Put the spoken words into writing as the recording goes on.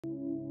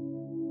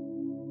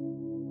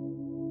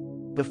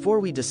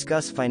Before we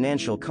discuss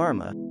financial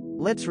karma,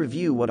 let's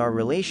review what our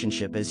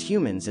relationship as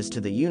humans is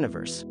to the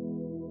universe.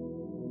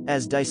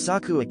 As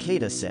Daisaku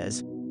Ikeda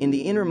says, in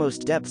the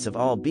innermost depths of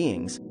all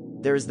beings,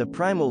 there is the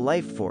primal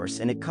life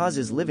force, and it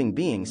causes living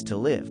beings to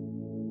live.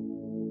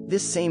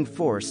 This same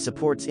force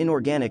supports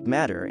inorganic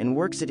matter and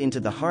works it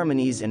into the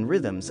harmonies and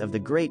rhythms of the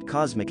great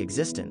cosmic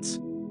existence.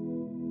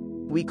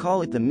 We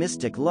call it the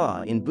mystic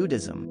law in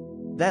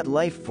Buddhism. That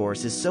life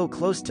force is so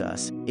close to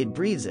us, it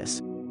breathes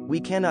us.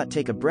 We cannot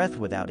take a breath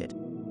without it.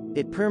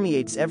 It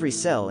permeates every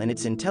cell, and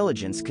its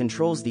intelligence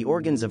controls the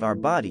organs of our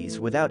bodies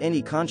without any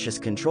conscious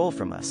control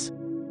from us.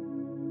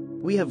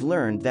 We have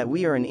learned that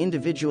we are an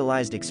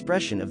individualized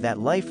expression of that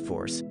life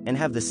force, and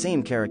have the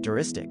same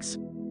characteristics.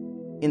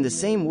 In the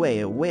same way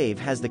a wave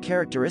has the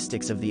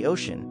characteristics of the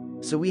ocean,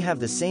 so we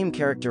have the same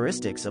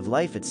characteristics of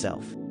life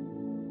itself.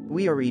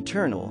 We are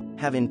eternal,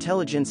 have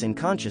intelligence and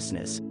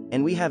consciousness,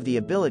 and we have the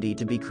ability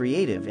to be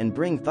creative and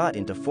bring thought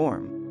into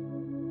form.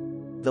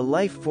 The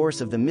life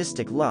force of the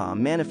mystic law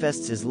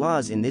manifests as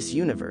laws in this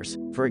universe,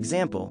 for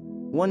example,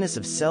 oneness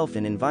of self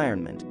and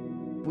environment.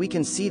 We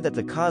can see that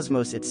the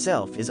cosmos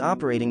itself is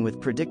operating with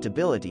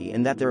predictability,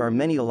 and that there are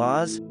many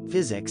laws: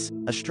 physics,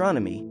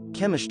 astronomy,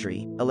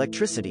 chemistry,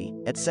 electricity,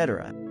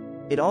 etc.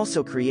 It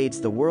also creates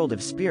the world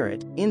of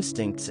spirit,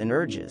 instincts and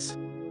urges.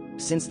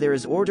 Since there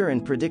is order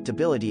and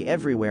predictability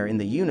everywhere in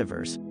the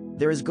universe,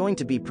 there is going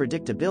to be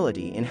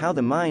predictability in how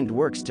the mind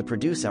works to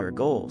produce our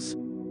goals.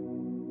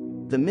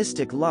 The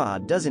mystic law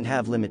doesn't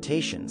have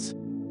limitations.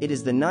 It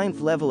is the ninth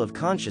level of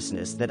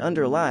consciousness that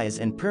underlies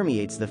and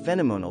permeates the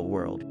phenomenal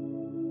world.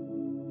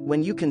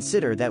 When you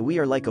consider that we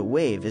are like a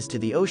wave is to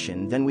the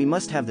ocean, then we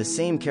must have the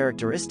same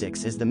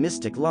characteristics as the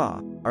mystic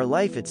law, our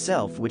life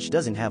itself, which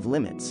doesn't have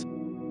limits.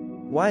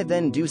 Why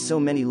then do so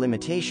many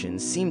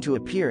limitations seem to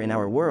appear in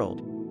our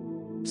world?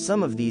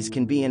 Some of these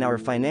can be in our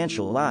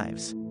financial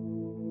lives.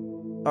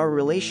 Our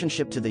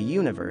relationship to the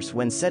universe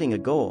when setting a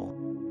goal.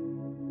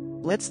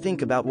 Let's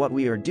think about what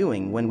we are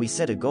doing when we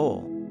set a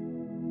goal.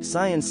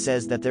 Science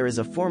says that there is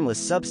a formless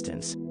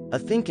substance, a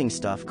thinking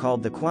stuff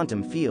called the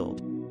quantum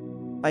field.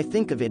 I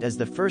think of it as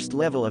the first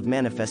level of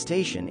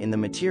manifestation in the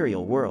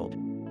material world.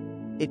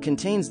 It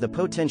contains the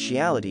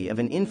potentiality of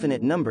an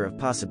infinite number of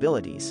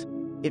possibilities.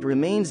 It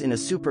remains in a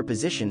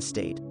superposition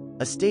state,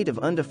 a state of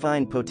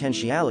undefined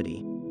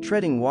potentiality,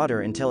 treading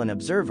water until an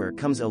observer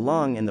comes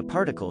along and the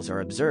particles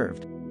are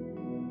observed.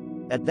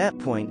 At that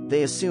point,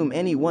 they assume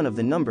any one of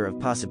the number of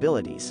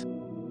possibilities.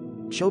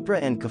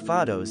 Chopra and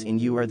Kafados in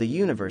You Are the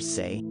Universe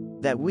say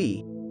that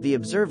we, the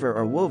observer,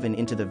 are woven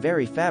into the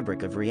very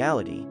fabric of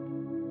reality.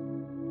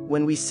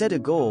 When we set a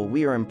goal,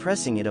 we are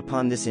impressing it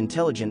upon this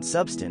intelligent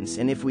substance,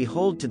 and if we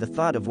hold to the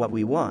thought of what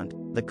we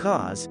want, the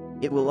cause,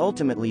 it will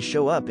ultimately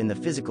show up in the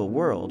physical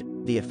world,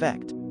 the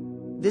effect.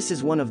 This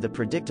is one of the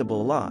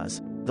predictable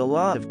laws. The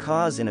law of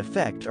cause and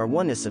effect are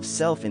oneness of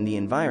self in the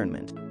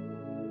environment.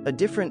 A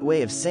different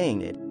way of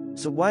saying it,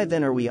 so why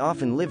then are we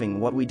often living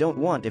what we don't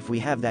want if we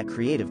have that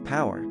creative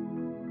power?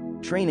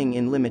 Training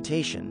in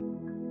limitation.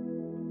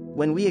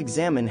 When we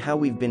examine how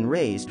we've been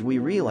raised, we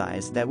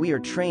realize that we are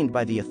trained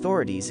by the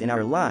authorities in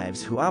our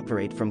lives who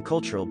operate from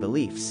cultural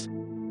beliefs.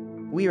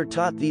 We are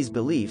taught these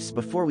beliefs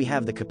before we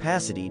have the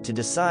capacity to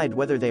decide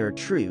whether they are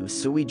true,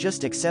 so we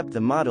just accept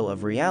the model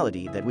of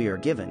reality that we are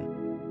given.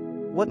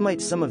 What might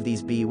some of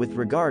these be with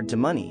regard to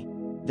money?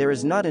 There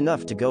is not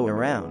enough to go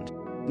around.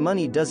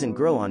 Money doesn't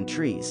grow on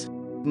trees.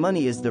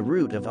 Money is the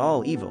root of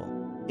all evil.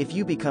 If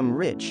you become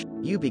rich,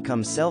 you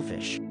become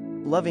selfish.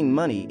 Loving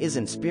money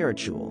isn't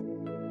spiritual.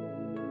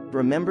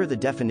 Remember the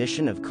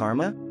definition of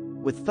karma?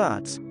 With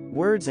thoughts,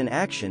 words and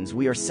actions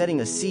we are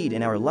setting a seed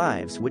in our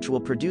lives which will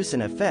produce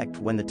an effect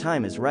when the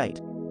time is right.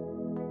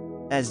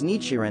 As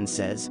Nichiren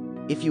says,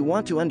 if you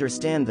want to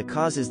understand the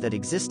causes that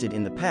existed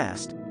in the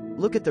past,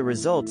 look at the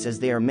results as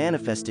they are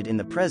manifested in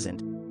the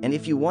present, and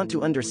if you want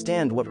to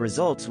understand what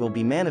results will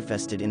be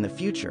manifested in the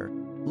future,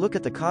 look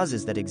at the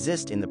causes that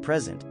exist in the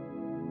present.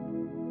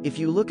 If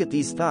you look at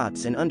these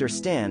thoughts and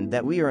understand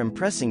that we are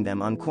impressing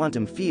them on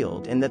quantum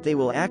field and that they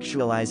will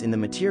actualize in the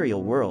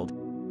material world,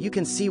 you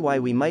can see why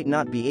we might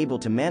not be able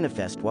to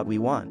manifest what we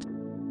want.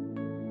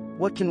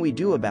 What can we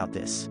do about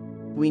this?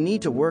 We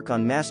need to work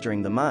on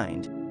mastering the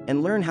mind,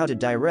 and learn how to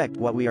direct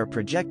what we are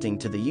projecting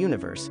to the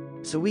universe,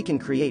 so we can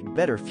create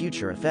better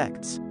future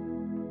effects.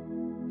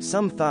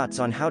 Some thoughts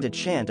on how to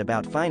chant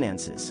about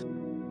finances.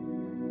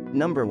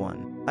 Number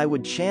 1. I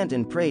would chant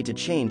and pray to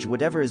change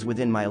whatever is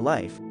within my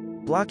life,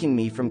 blocking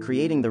me from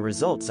creating the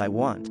results I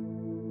want.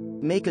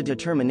 Make a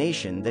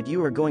determination that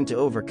you are going to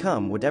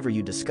overcome whatever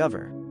you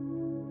discover.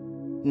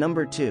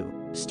 Number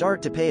 2.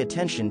 Start to pay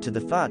attention to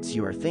the thoughts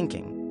you are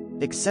thinking.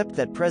 Accept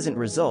that present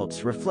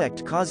results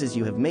reflect causes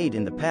you have made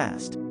in the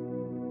past.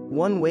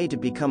 One way to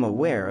become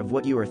aware of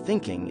what you are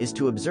thinking is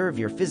to observe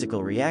your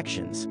physical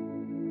reactions.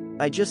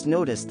 I just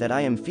noticed that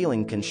I am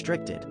feeling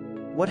constricted.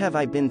 What have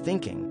I been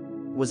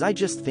thinking? Was I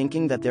just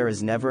thinking that there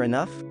is never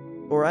enough?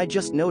 Or I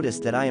just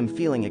noticed that I am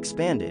feeling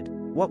expanded.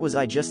 What was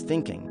I just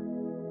thinking?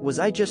 Was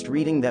I just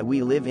reading that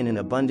we live in an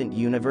abundant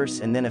universe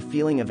and then a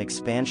feeling of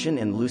expansion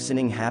and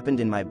loosening happened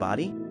in my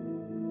body?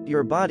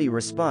 Your body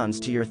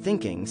responds to your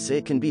thinking, so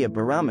it can be a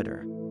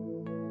barometer.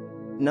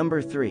 Number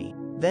 3.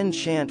 Then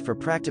chant for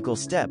practical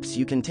steps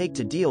you can take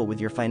to deal with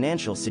your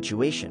financial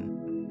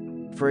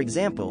situation. For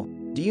example,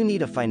 do you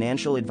need a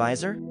financial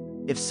advisor?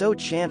 If so,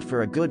 chant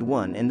for a good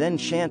one and then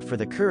chant for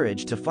the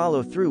courage to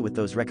follow through with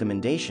those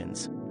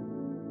recommendations.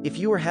 If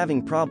you are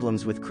having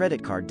problems with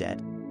credit card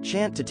debt,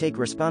 chant to take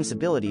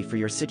responsibility for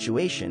your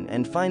situation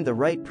and find the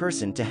right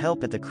person to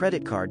help at the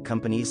credit card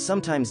companies.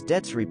 Sometimes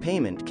debt's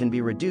repayment can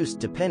be reduced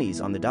to pennies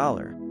on the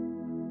dollar.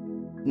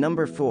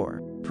 Number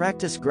 4.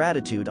 Practice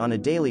gratitude on a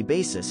daily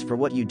basis for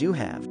what you do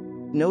have.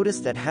 Notice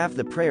that half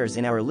the prayers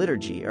in our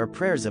liturgy are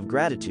prayers of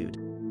gratitude.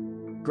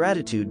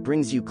 Gratitude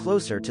brings you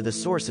closer to the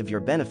source of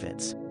your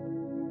benefits.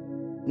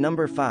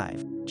 Number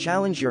 5.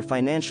 Challenge your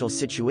financial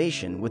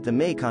situation with the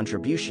May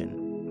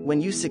contribution.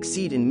 When you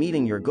succeed in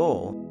meeting your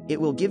goal, it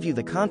will give you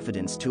the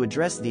confidence to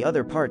address the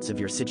other parts of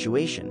your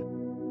situation.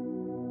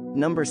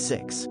 Number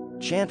 6.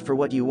 Chant for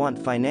what you want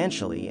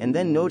financially and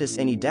then notice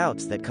any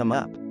doubts that come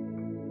up.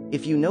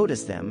 If you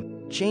notice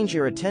them, change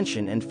your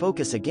attention and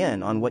focus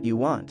again on what you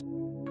want.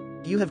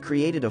 You have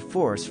created a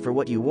force for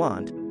what you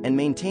want, and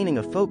maintaining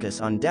a focus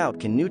on doubt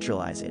can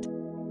neutralize it.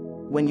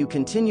 When you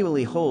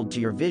continually hold to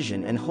your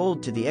vision and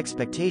hold to the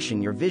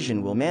expectation your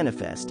vision will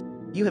manifest,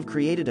 you have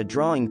created a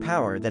drawing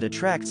power that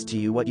attracts to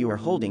you what you are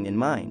holding in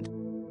mind.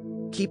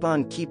 Keep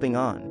on keeping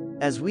on.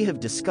 As we have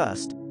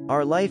discussed,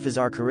 our life is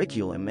our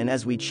curriculum, and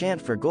as we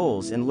chant for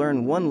goals and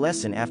learn one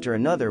lesson after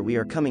another, we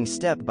are coming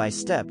step by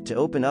step to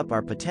open up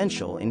our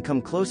potential and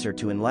come closer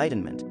to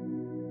enlightenment.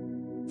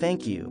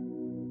 Thank you.